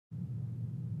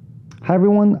Hi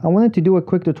everyone, I wanted to do a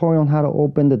quick tutorial on how to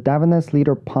open the Davines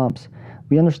liter pumps.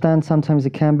 We understand sometimes it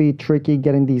can be tricky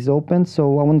getting these open,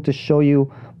 so I wanted to show you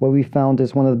what we found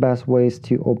is one of the best ways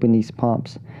to open these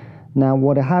pumps. Now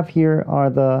what I have here are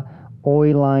the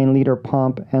oil line liter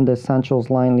pump and the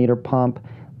essentials line liter pump.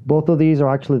 Both of these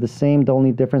are actually the same, the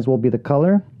only difference will be the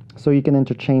color, so you can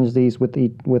interchange these with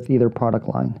either product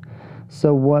line.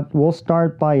 So we'll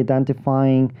start by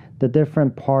identifying the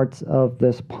different parts of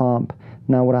this pump.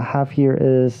 Now what I have here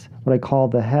is what I call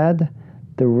the head,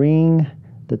 the ring,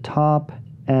 the top,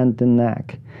 and the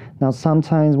neck. Now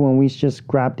sometimes when we just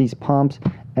grab these pumps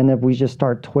and if we just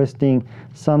start twisting,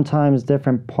 sometimes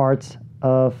different parts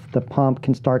of the pump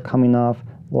can start coming off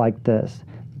like this.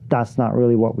 That's not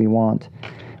really what we want.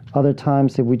 Other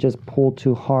times if we just pull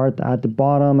too hard at the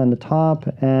bottom and the top,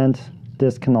 and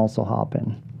this can also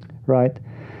happen, right?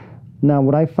 Now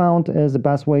what I found is the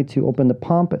best way to open the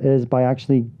pump is by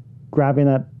actually grabbing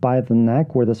it by the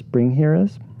neck where the spring here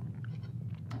is.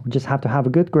 We just have to have a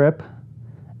good grip,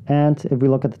 and if we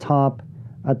look at the top,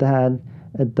 at the head,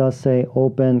 it does say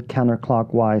open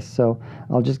counterclockwise. So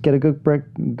I'll just get a good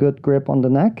grip on the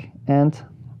neck and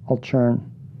I'll turn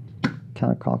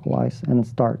counterclockwise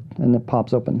and it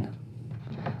pops open.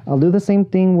 I'll do the same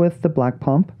thing with the black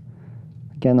pump.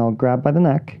 Again, I'll grab by the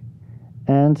neck,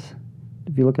 and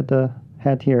if you look at the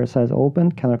head here, it says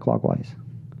open counterclockwise.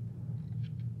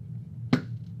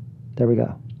 There we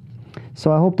go.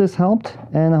 So I hope this helped,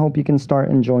 and I hope you can start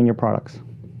enjoying your products.